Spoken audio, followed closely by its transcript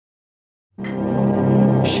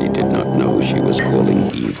She did not know she was calling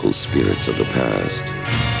evil spirits of the past.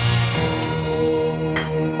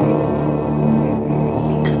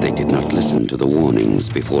 They did not listen to the warnings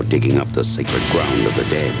before digging up the sacred ground of the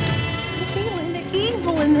dead. I'm feeling the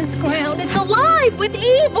evil in this ground. It's alive with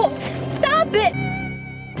evil. Stop it!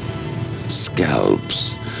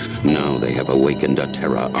 Scalps. Now they have awakened a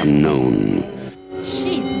terror unknown.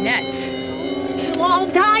 She's nuts. You'll all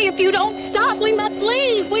die if you don't stop. We must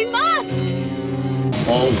leave. We must.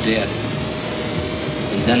 All dead.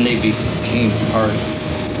 And then they became part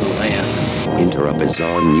of the land. Enter a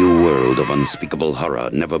bizarre new world of unspeakable horror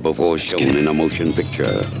never before shown in a motion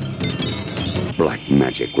picture. Black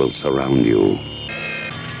magic will surround you.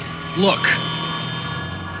 Look.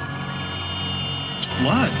 It's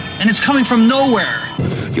blood. And it's coming from nowhere.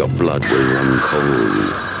 Your blood will run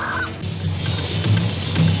cold.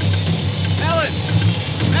 Ellen!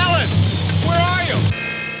 Ellen! Where are you?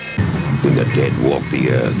 When the dead walk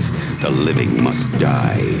the earth, the living must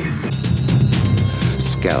die.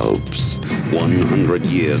 Scalps. 100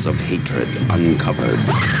 years of hatred uncovered.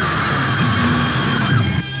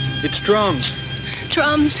 It's drums.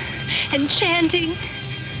 Drums and chanting.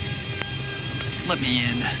 Let me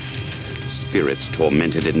in. Spirits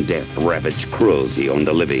tormented in death ravage cruelty on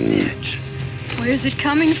the living. Where's it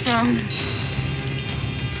coming from?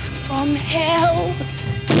 From hell.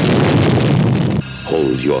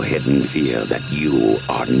 Hold your head in fear that you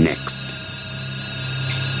are next.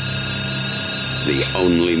 The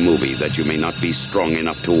only movie that you may not be strong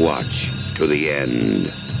enough to watch to the end.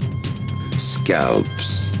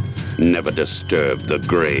 Scalps. Never disturb the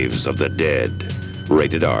graves of the dead.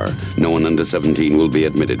 Rated R. No one under 17 will be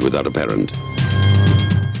admitted without a parent.